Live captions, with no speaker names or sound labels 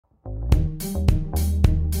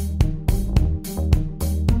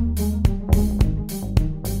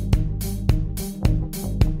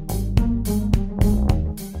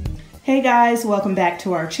Hey guys, welcome back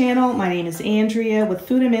to our channel. My name is Andrea with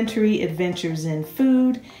Foodimentary Adventures in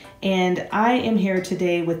Food, and I am here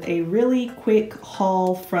today with a really quick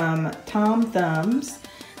haul from Tom Thumbs.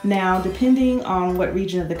 Now, depending on what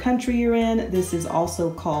region of the country you're in, this is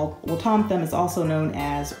also called, well, Tom Thumb is also known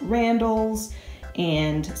as Randall's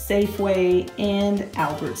and Safeway and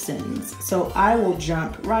Albertsons. So I will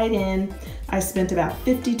jump right in. I spent about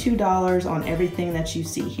 $52 on everything that you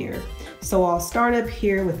see here. So I'll start up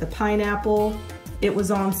here with the pineapple. It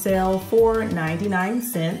was on sale for 99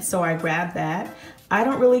 cents, so I grabbed that. I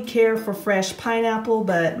don't really care for fresh pineapple,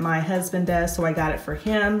 but my husband does, so I got it for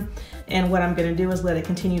him. And what I'm gonna do is let it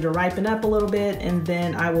continue to ripen up a little bit, and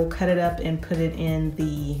then I will cut it up and put it in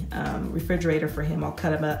the refrigerator for him. I'll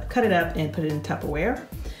cut it up and put it in Tupperware.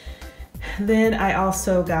 Then I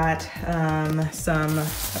also got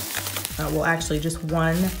well, actually just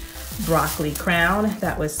one broccoli crown.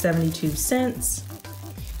 That was 72 cents.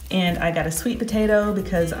 And I got a sweet potato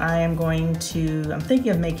because I'm thinking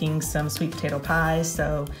of making some sweet potato pies.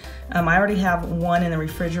 So I already have one in the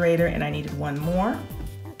refrigerator and I needed one more.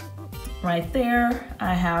 Right there,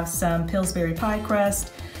 I have some Pillsbury pie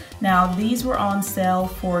crust. Now these were on sale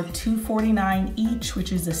for $2.49 each,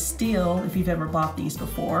 which is a steal if you've ever bought these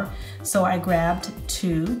before. So I grabbed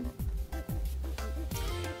two.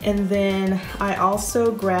 And then I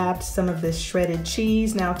also grabbed some of this shredded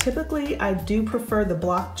cheese. Now typically I do prefer the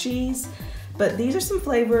block cheese, but these are some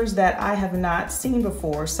flavors that I have not seen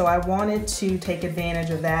before, so I wanted to take advantage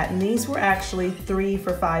of that. And these were actually 3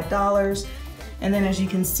 for $5. And then as you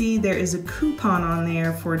can see, there is a coupon on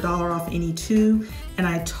there for $1 off any two, and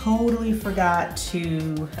I totally forgot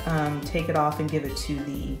to take it off and give it to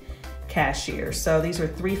the cashier. So these are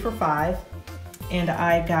 3 for $5. And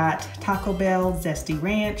I got Taco Bell Zesty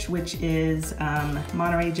Ranch, which is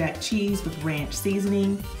Monterey Jack cheese with ranch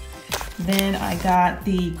seasoning. Then I got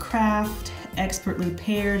the Kraft Expertly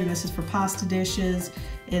Paired, and this is for pasta dishes.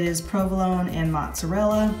 It is provolone and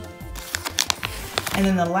mozzarella. And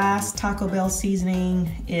then the last Taco Bell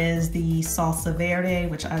seasoning is the Salsa Verde,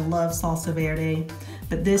 which I love Salsa Verde.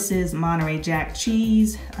 But this is Monterey Jack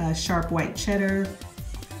cheese, sharp white cheddar,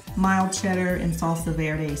 mild cheddar, and Salsa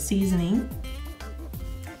Verde seasoning.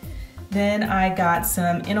 Then I got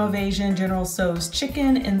some Innovation General Tso's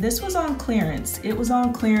chicken, and this was on clearance. It was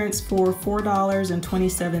on clearance for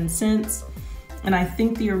 $4.27, and I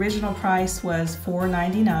think the original price was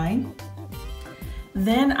 $4.99.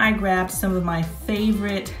 Then I grabbed some of my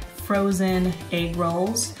favorite frozen egg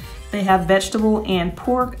rolls. They have vegetable and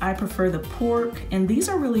pork. I prefer the pork, and these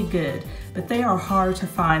are really good, but they are hard to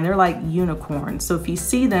find. They're like unicorns, so if you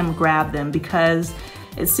see them, grab them, because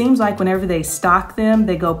it seems like whenever they stock them,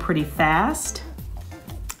 they go pretty fast.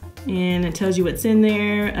 And it tells you what's in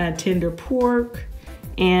there, tender pork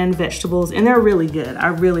and vegetables, and they're really good. I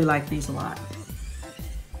really like these a lot.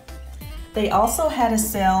 They also had a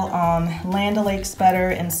sale on Land O'Lakes butter,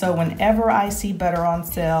 and so whenever I see butter on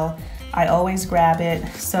sale, I always grab it.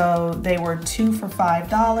 So they were 2 for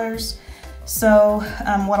 $5. So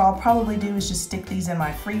what I'll probably do is just stick these in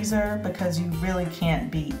my freezer, because you really can't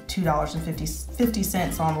beat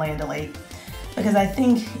 $2.50 on Land O'Lakes. Because I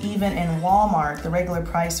think even in Walmart, the regular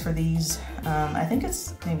price for these, I think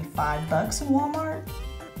it's maybe $5 in Walmart.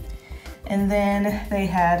 And then they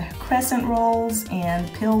had crescent rolls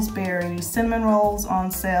and Pillsbury cinnamon rolls on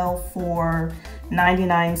sale for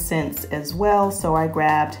 99 cents as well. So I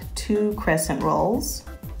grabbed 2 crescent rolls.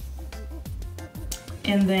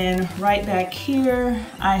 And then right back here,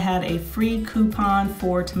 I had a free coupon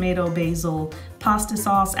for tomato basil pasta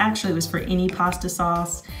sauce. Actually, it was for any pasta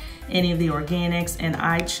sauce, any of the organics, and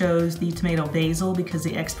I chose the tomato basil because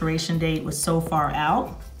the expiration date was so far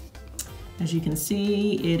out. As you can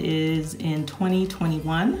see, it is in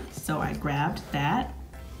 2021, so I grabbed that.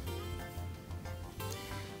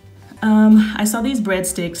 I saw these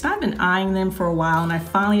breadsticks, and I've been eyeing them for a while, and I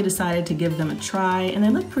finally decided to give them a try, and they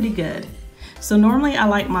look pretty good. So normally I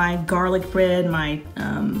like my garlic bread, my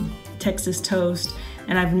Texas toast,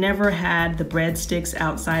 and I've never had the breadsticks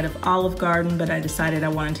outside of Olive Garden, but I decided I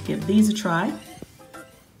wanted to give these a try.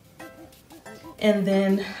 And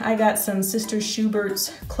then I got some Sister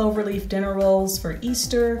Schubert's Cloverleaf dinner rolls for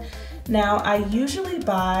Easter. Now I usually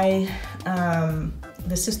buy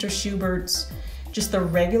the Sister Schubert's, just the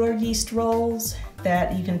regular yeast rolls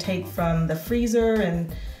that you can take from the freezer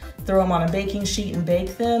and throw them on a baking sheet and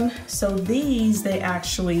bake them. So these, they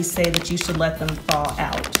actually say that you should let them thaw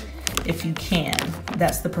out if you can.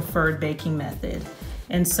 That's the preferred baking method.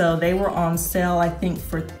 And so they were on sale, I think,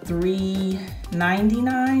 for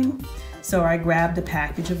 $3.99. So I grabbed a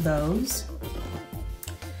package of those.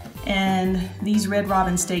 And these Red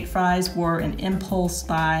Robin steak fries were an impulse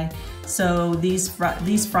buy. So these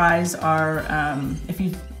fries are,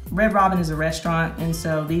 Red Robin is a restaurant, and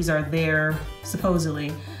so these are their,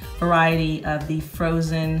 supposedly, variety of the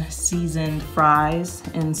frozen seasoned fries.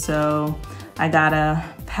 And so I got a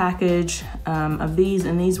package of these,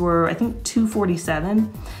 and these were, I think,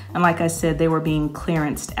 $2.47. And like I said, they were being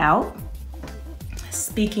clearanced out.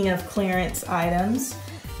 Speaking of clearance items,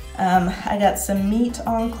 I got some meat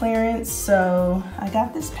on clearance. So I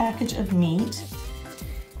got this package of meat,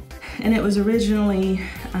 and it was originally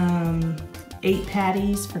 8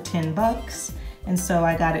 patties for 10 bucks. And so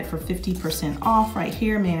I got it for 50% off right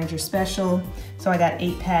here, manager special. So I got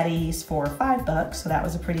 8 patties for 5 bucks. So that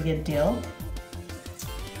was a pretty good deal.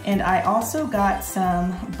 And I also got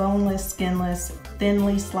some boneless, skinless,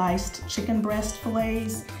 thinly sliced chicken breast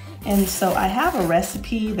fillets. And so I have a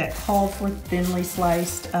recipe that called for thinly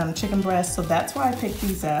sliced chicken breasts, so that's why I picked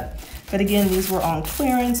these up. But again, these were on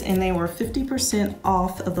clearance and they were 50%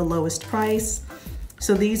 off of the lowest price.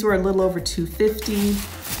 So these were a little over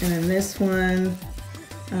 $2.50, and then this one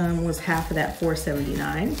was half of that,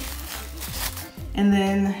 $4.79. And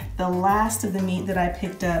then the last of the meat that I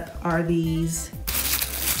picked up are these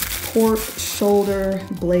pork shoulder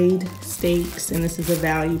blade steaks, and this is a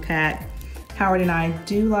value pack. Howard and I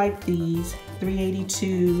do like these,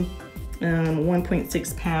 $3.82,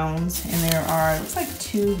 1.6 pounds, and there are, looks like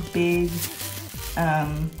 2 big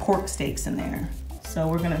pork steaks in there. So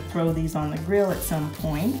we're gonna throw these on the grill at some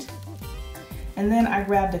point. And then I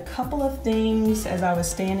grabbed a couple of things as I was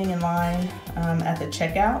standing in line at the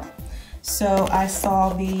checkout. So I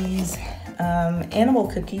saw these animal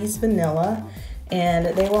cookies, vanilla, and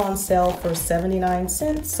they were on sale for 79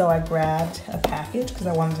 cents. So I grabbed a package because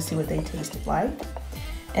I wanted to see what they tasted like.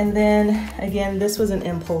 And then again, this was an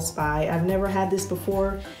impulse buy. I've never had this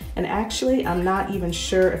before. And actually, I'm not even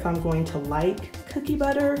sure if I'm going to like cookie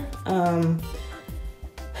butter.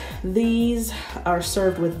 These are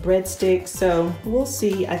served with breadsticks, so we'll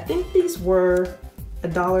see. I think these were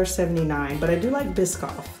 $1.79, but I do like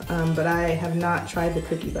Biscoff, but I have not tried the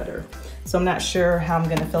cookie butter. So I'm not sure how I'm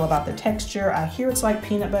gonna feel about the texture. I hear it's like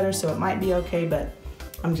peanut butter, so it might be okay, but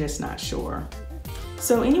I'm just not sure.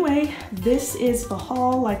 So anyway, this is the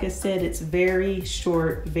haul. Like I said, it's very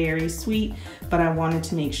short, very sweet, but I wanted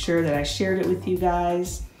to make sure that I shared it with you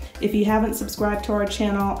guys. If you haven't subscribed to our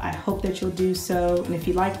channel, I hope that you'll do so. And if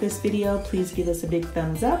you like this video, please give us a big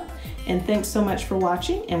thumbs up. And thanks so much for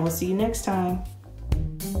watching, and we'll see you next time.